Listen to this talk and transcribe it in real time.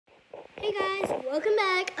Hey guys, welcome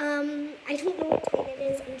back. I don't know what time it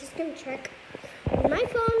is. I'm just gonna check on my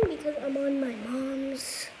phone because I'm on my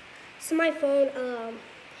mom's. It's my phone,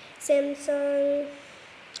 Samsung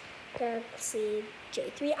Galaxy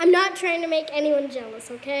J3. I'm not trying to make anyone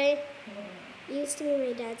jealous, okay? It used to be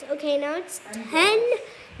my dad's. Okay, now it's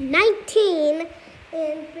 10:19,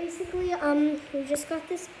 and basically, we just got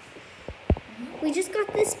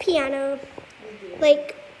this piano,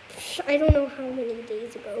 like, I don't know how many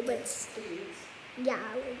days ago, but yeah,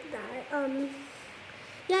 like that.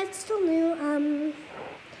 Yeah, it's still new. Let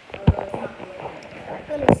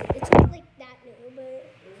me see. It's not like that new,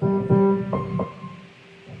 but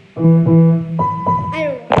I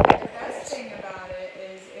don't know. The best thing about it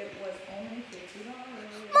is it was only $50.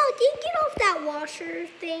 Mom, can you get off that washer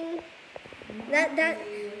thing? That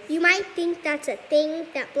you might think that's a thing,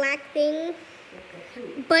 that black thing,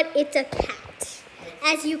 but it's a cat.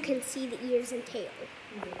 As you can see, the ears and tail.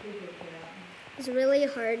 It's really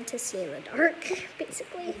hard to see in the dark,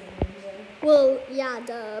 basically. Well, yeah,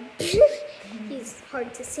 he's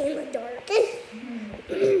hard to see in the dark.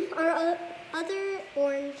 Our other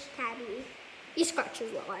orange tabby, he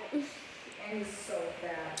scratches a lot. And he's so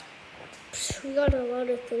fat. We got a lot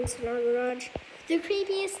of things in our garage. The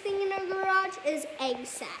creepiest thing in our garage is egg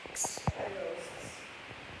sacs.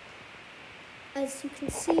 As you can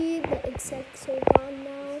see, the egg sacs are gone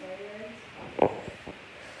now.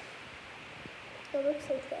 It looks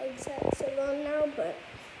like the egg sacs are gone now, but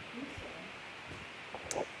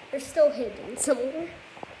they're still hidden somewhere.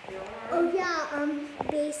 Oh yeah,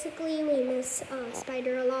 basically we miss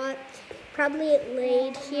Spider a lot. Probably it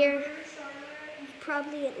laid here.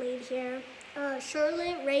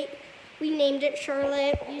 Charlotte, right? We named it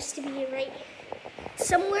Charlotte. It used to be right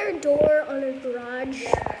somewhere door on a garage.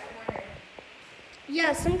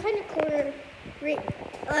 Yeah, some kind of corner right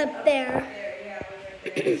up there.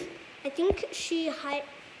 I think she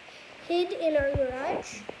hid in our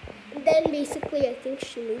garage. And then basically I think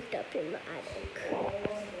she moved up in the attic.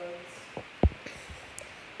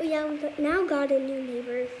 Oh yeah, we now got a new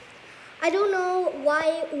neighbor. I don't know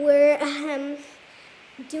why we're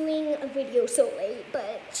doing a video so late,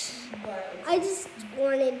 but I just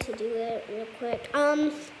wanted to do it real quick.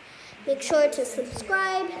 Make sure to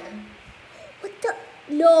subscribe. What the?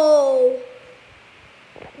 No.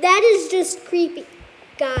 That is just creepy.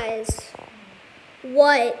 Guys,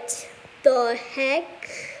 what the heck?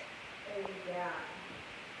 Oh, yeah.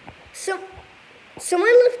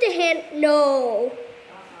 Someone lift a hand. No.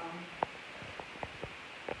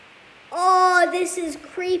 Oh, this is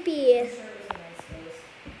creepy.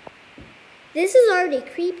 This is already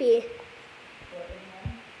creepy.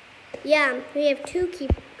 Yeah, we have two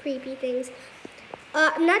creepy things.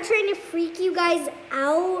 I'm not trying to freak you guys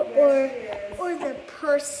out or the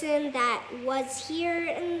person that was here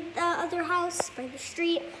in the other house by the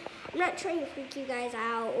street. I'm not trying to freak you guys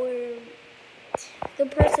out or the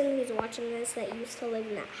person who's watching this that used to live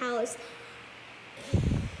in that house.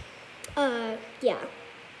 Yeah.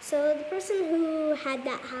 So the person who had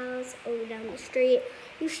that house over down the street,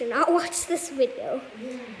 you should not watch this video.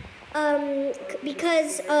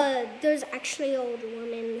 Because there's actually an old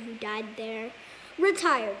woman who died there.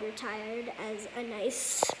 Retired, as a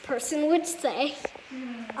nice person would say.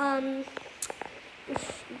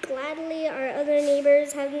 Gladly, our other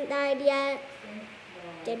neighbors haven't died yet.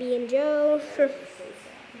 Debbie and Joe.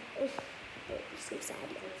 So sad.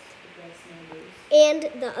 And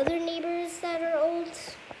the other neighbors that are old.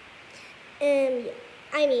 I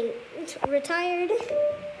mean, retired.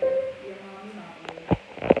 Your mom's not old.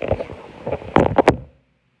 Yeah.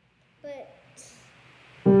 But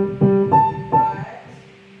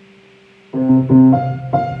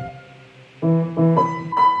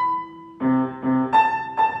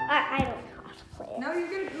I don't know how to play it. Now you're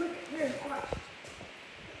gonna look here. Watch.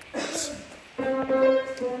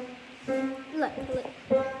 Look.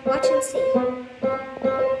 Watch and see.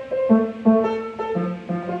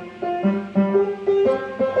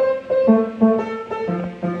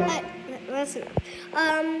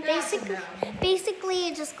 That's enough. Basically,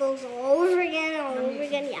 it just goes all over again.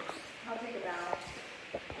 Yeah. I'll take it out.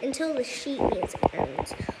 Until the sheet music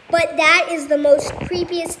ends. But that is the most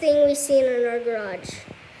creepiest thing we've seen in our garage.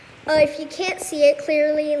 If you can't see it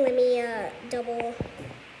clearly, let me double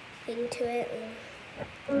thing to it.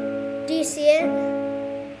 Do you see it?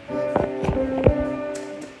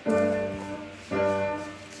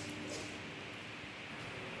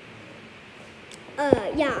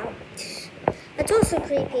 Yeah. That's also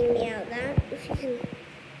creeping me out. That if you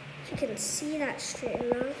can see that straight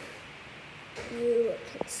enough, you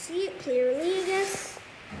can see it clearly, I guess.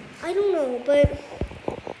 I don't know, but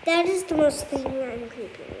that is the most thing I'm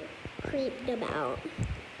creeping. creeped about.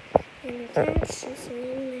 And the cat's just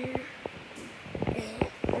laying there.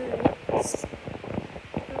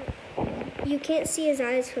 You can't see his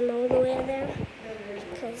eyes from all the way there.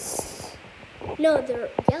 Because, no, they're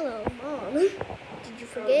yellow, Mom. Did you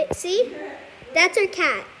forget? See? That's our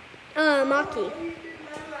cat. Maki.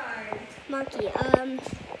 Maki.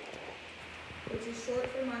 Which is short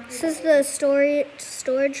for monkey. This is the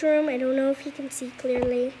storage room. I don't know if you can see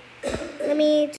clearly. Let me